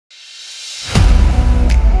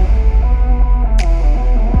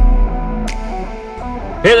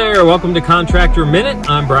Hey there, welcome to Contractor Minute.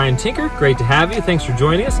 I'm Brian Tinker. Great to have you. Thanks for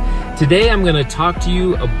joining us. Today I'm going to talk to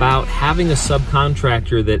you about having a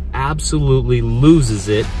subcontractor that absolutely loses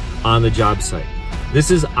it on the job site.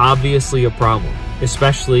 This is obviously a problem,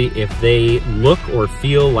 especially if they look or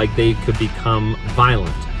feel like they could become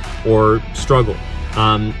violent or struggle.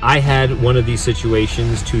 I had one of these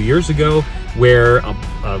situations 2 years ago where a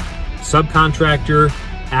subcontractor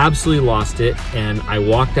absolutely lost it, and I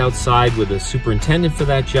walked outside with a superintendent for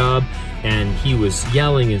that job, and he was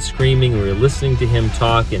yelling and screaming. We were listening to him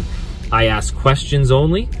talk, and I asked questions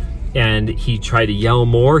only, and he tried to yell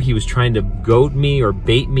more. He was trying to goad me or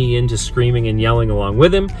bait me into screaming and yelling along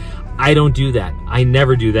with him. I don't do that. I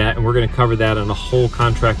never do that, and we're going to cover that on a whole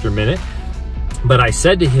Contractor Minute. But I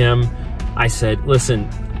said to him, I said, listen,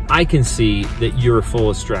 I can see that you're full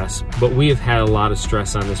of stress, but we have had a lot of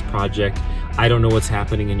stress on this project. I don't know what's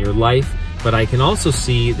happening in your life, but I can also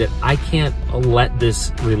see that I can't let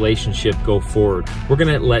this relationship go forward. We're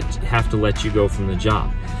gonna have to let you go from the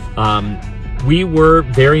job. We were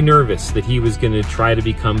very nervous that he was gonna try to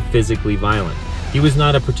become physically violent. He was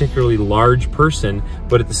not a particularly large person,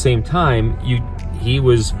 but at the same time, he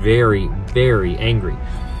was very, very angry.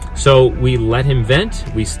 So we let him vent,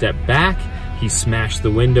 we stepped back, he smashed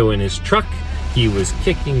the window in his truck. He was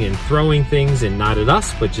kicking and throwing things, and not at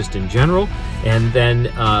us, but just in general. And then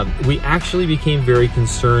we actually became very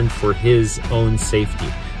concerned for his own safety.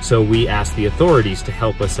 So we asked the authorities to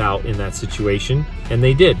help us out in that situation, and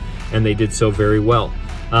they did so very well.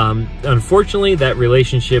 Unfortunately, that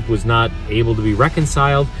relationship was not able to be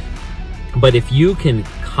reconciled, but if you can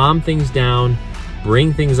calm things down,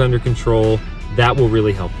 bring things under control, that will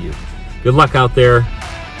really help you. Good luck out there.